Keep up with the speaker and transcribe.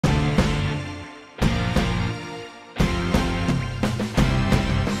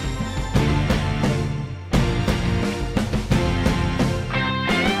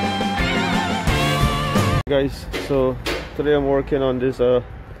Guys, so today I'm working on this I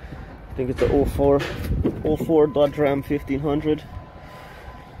think it's a 04 Dodge Ram 1500.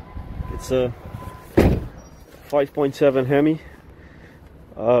 It's a 5.7 Hemi.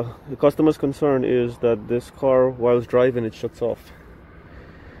 The customer's concern is that this car, whilst driving, it shuts off.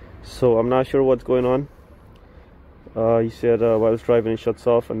 So I'm not sure what's going on. He said whilst driving it shuts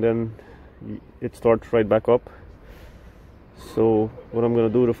off and then it starts right back up. So what I'm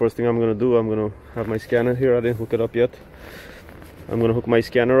gonna do, the first thing I'm gonna do, I'm gonna have my scanner here. I didn't hook it up yet. I'm gonna hook my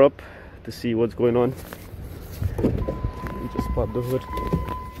scanner up to see what's going on. Let me just pop the hood.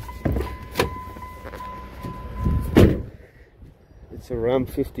 It's a Ram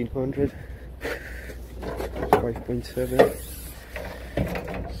 1500 5.7.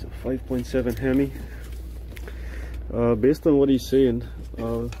 It's a 5.7 Hemi. Based on what he's saying,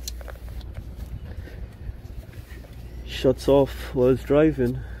 shuts off while it's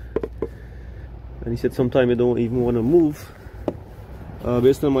driving, and he said sometimes I don't even want to move.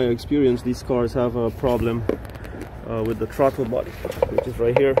 Based on my experience, these cars have a problem with the throttle body, which is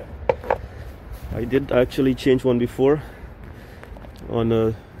right here. I did actually change one before on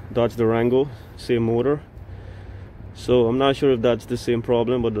a Dodge Durango, same motor, so I'm not sure if that's the same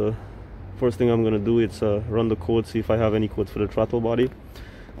problem, but the first thing I'm gonna do is run the code, see if I have any codes for the throttle body.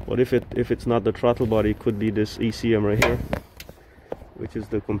 But if it's not the throttle body, it could be this ECM right here, which is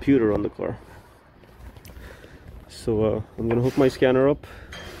the computer on the car. So I'm gonna hook my scanner up,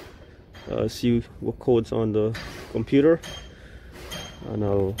 see what code's on the computer, and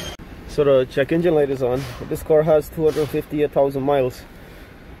I'll... So the check engine light is on. This car has 258,000 miles,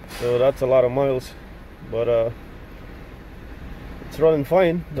 so that's a lot of miles, but it's running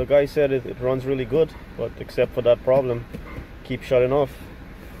fine. The guy said it runs really good, but except for that problem, keep shutting off.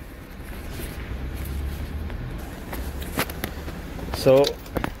 So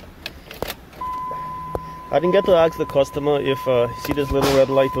I didn't get to ask the customer if see this little red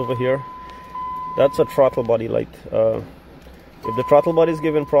light over here, that's a throttle body light. If the throttle body is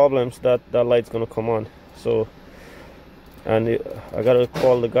giving problems, that light's gonna come on. So, and I gotta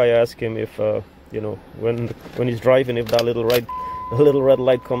call the guy, ask him if you know, when he's driving, if that little red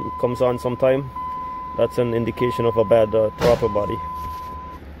light comes on sometime, that's an indication of a bad throttle body.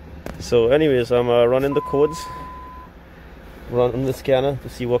 So anyways, I'm running the codes, running the scanner to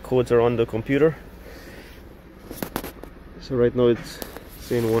see what codes are on the computer. So right now it's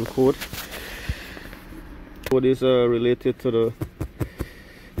saying one code. Code is related to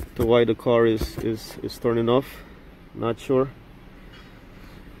why the car is turning off. Not sure.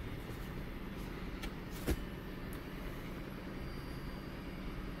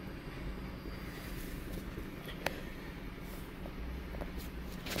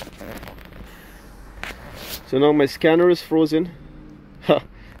 So now my scanner is frozen.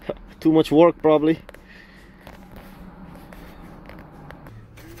 Too much work probably.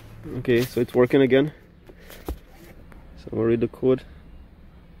 Okay, so it's working again. So I'm gonna read the code.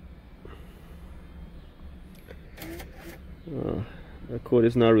 That code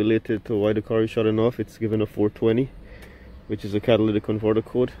is not related to why the car is shutting off. It's given a 420, which is a catalytic converter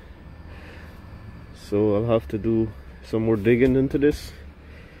code. So I'll have to do some more digging into this.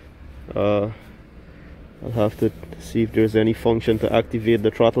 I'll have to see if there's any function to activate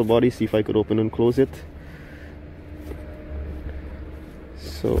the throttle body, see if I could open and close it.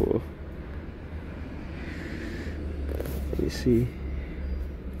 So let me see.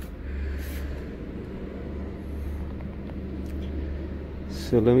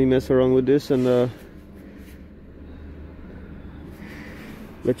 So let me mess around with this and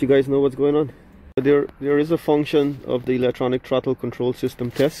let you guys know what's going on. There is a function of the electronic throttle control system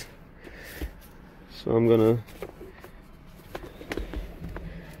test. So I'm gonna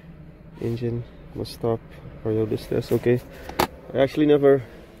engine must stop or this test. Okay, I actually never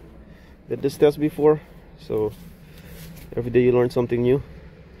did this test before, so every day you learn something new.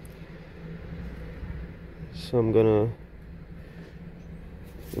 So I'm gonna,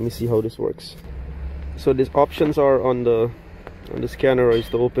 let me see how this works. So these options are on the scanner is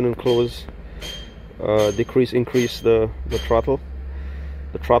to open and close, decrease, increase the throttle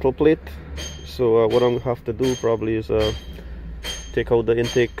plate. So what I'm gonna have to do probably is take out the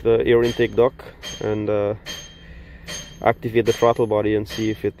air intake duct and activate the throttle body and see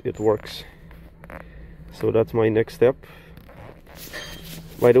if it works. So that's my next step.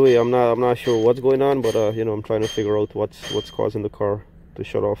 By the way, I'm not sure what's going on, but you know, I'm trying to figure out what's causing the car to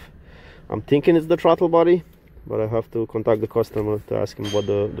shut off. I'm thinking it's the throttle body, but I have to contact the customer to ask him about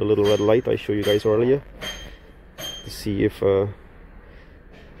the little red light I showed you guys earlier, to see if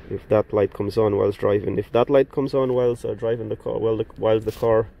that light comes on whilst driving. If that light comes on whilst driving the car, while the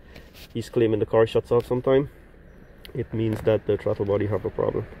car he's claiming the car shuts off sometime, it means that the throttle body have a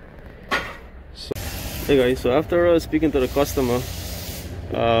problem. So, hey guys, so after speaking to the customer,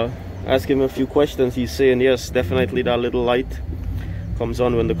 asking him a few questions, he's saying yes, definitely that little light comes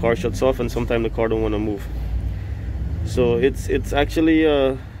on when the car shuts off, and sometimes the car don't want to move. So it's actually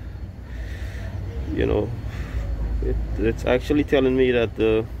you know, it's actually telling me that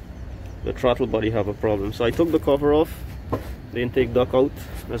the throttle body have a problem. So I took the cover off, the intake duct out.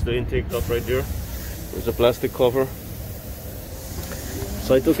 That's the intake duct right there. There's a plastic cover.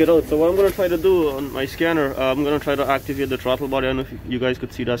 So I took it out. So what I'm going to try to do on my scanner, I'm going to try to activate the throttle body. I don't know if you guys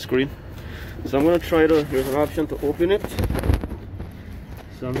could see that screen. So I'm going to try to, there's an option to open it.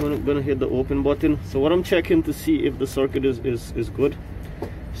 So I'm going to hit the open button. So what I'm checking to see if the circuit is good.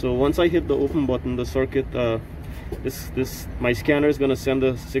 So once I hit the open button, the circuit, my scanner is going to send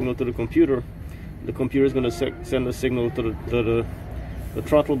a signal to the computer. The computer is going to send a signal to the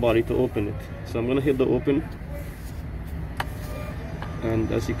throttle body to open it. So I'm going to hit the open,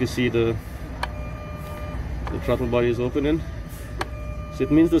 and as you can see, the throttle body is opening. So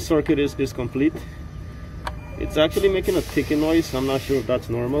it means the circuit is complete. It's actually making a ticking noise. I'm not sure if that's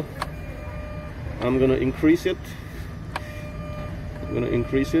normal. I'm going to increase it. I'm going to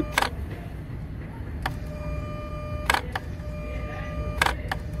increase it.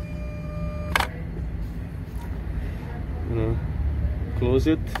 I'm going to close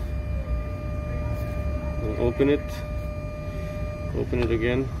it. I'm going to open it. Open it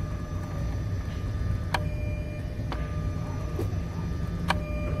again.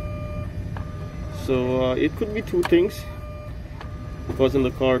 So it could be two things causing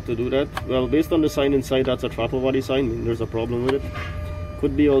the car to do that. Well, based on the sign inside, that's a throttle body sign. I mean, there's a problem with it.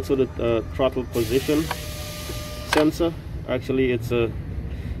 Could be also the throttle position sensor. Actually, it's the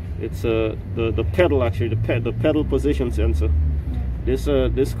pedal. Actually, the pedal position sensor.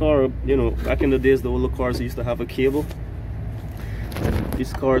 This car, you know, back in the days, the older cars used to have a cable.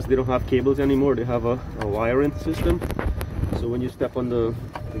 These cars, they don't have cables anymore. They have a wiring system. So when you step on the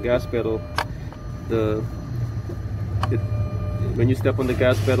gas pedal, when you step on the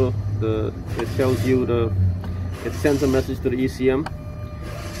gas pedal, it tells you it sends a message to the ECM,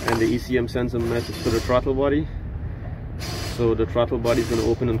 and the ECM sends a message to the throttle body. So the throttle body is going to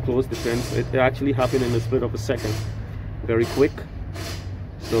open and close. Depends. It actually happened in a split of a second, very quick.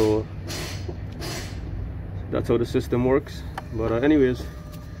 So that's how the system works. But anyways,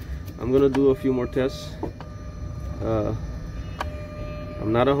 I'm gonna do a few more tests. I'm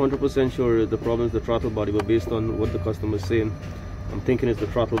not 100% sure the problem is the throttle body, but based on what the customer is saying, I'm thinking it's the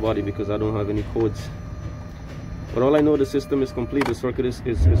throttle body because I don't have any codes. But all I know, the system is complete. The circuit is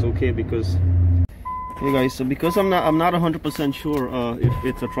okay. Because, hey guys, so because I'm not 100% sure if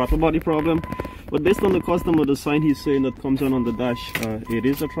it's a throttle body problem, but based on the customer, the sign he's saying that comes on the dash, it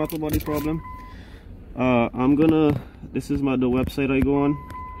is a throttle body problem. This is the website I go on.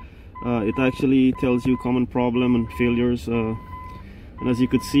 It actually tells you common problem and failures, and as you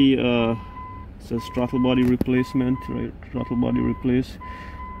could see, it says throttle body replacement, right? Throttle body replace.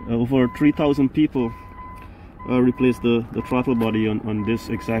 Over 3,000 people replaced the throttle body on this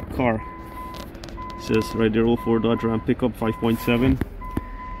exact car. It says right there, 04 Dodge Ram pickup 5.7.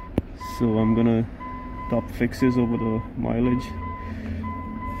 So I'm gonna top fixes over the mileage.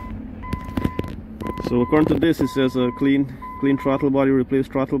 So according to this, it says a clean throttle body, replace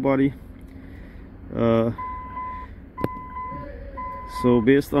throttle body. So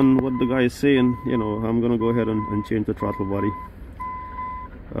based on what the guy is saying, you know, I'm gonna go ahead and change the throttle body.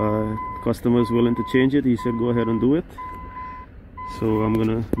 Customer is willing to change it. He said go ahead and do it. So I'm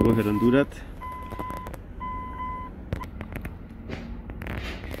gonna go ahead and do that.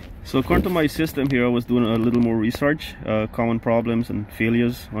 So according to my system here, I was doing a little more research, common problems and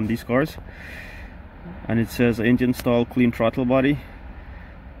failures on these cars. And it says engine stall, clean throttle body,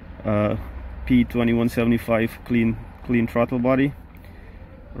 P2175, clean throttle body,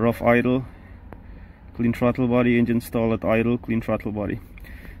 rough idle, clean throttle body, engine stall at idle, clean throttle body.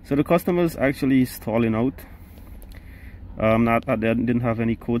 So the customer's actually stalling out. I didn't have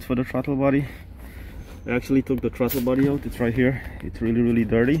any codes for the throttle body. I actually took the throttle body out. It's right here. It's really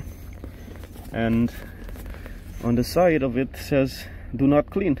dirty, and on the side of it says do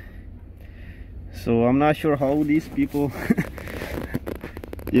not clean. So I'm not sure how these people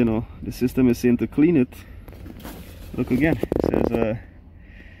you know, the system is saying to clean it. Look again, it says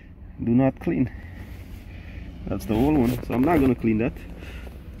do not clean. That's the old one. So I'm not going to clean that.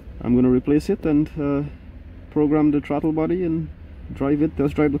 I'm going to replace it and program the throttle body and drive it,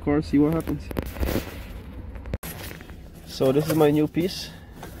 test drive the car, see what happens. So this is my new piece.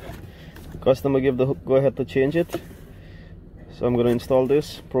 The customer gave the go ahead to change it. So I'm gonna install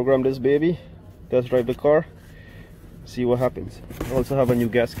this, program this baby, test drive the car, see what happens. I also have a new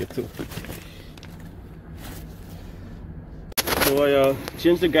gasket too. So I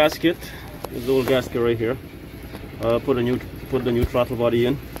changed the gasket. There's the old gasket right here. Put the new throttle body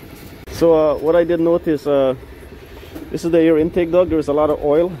in. So what I did notice, this is the air intake duct. There's a lot of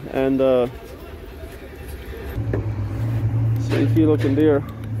oil, and so if you look in there,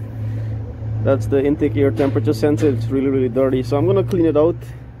 that's the intake air temperature sensor. It's really dirty. So I'm gonna clean it out,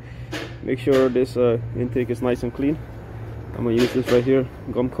 make sure this intake is nice and clean. I'm gonna use this right here,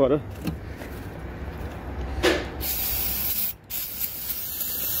 gum cutter.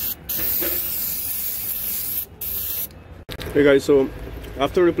 Hey guys, so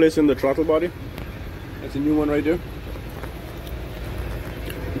after replacing the throttle body, that's a new one right there.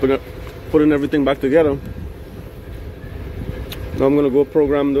 Putting everything back together. Now I'm gonna go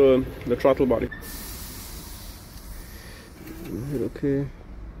program the throttle body. Hit OK.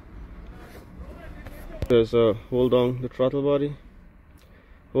 There's hold down the throttle body.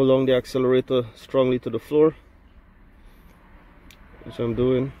 Hold down the accelerator strongly to the floor, which I'm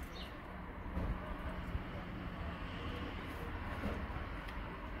doing.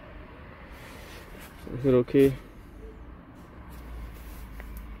 Hit OK.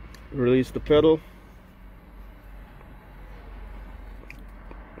 Release the pedal.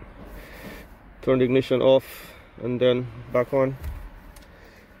 Turn the ignition off and then back on.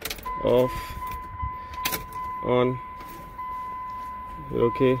 Off. On. Hit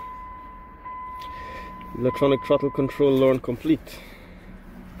OK. Electronic throttle control learn complete.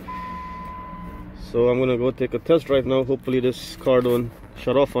 So I'm gonna go take a test drive now. Hopefully this car don't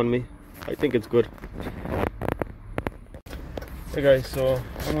shut off on me. I think it's good. Hey guys, so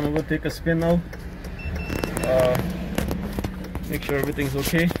I'm gonna go take a spin now. Make sure everything's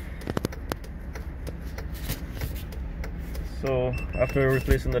okay. So after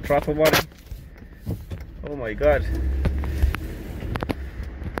replacing the throttle body, oh my god.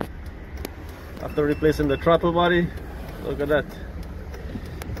 After replacing the throttle body, look at that.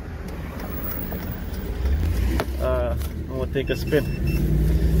 I'm gonna take a spin.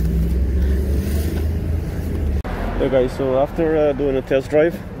 Hey guys, so after doing a test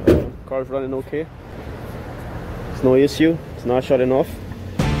drive, car's running okay. It's no issue, it's not shutting off.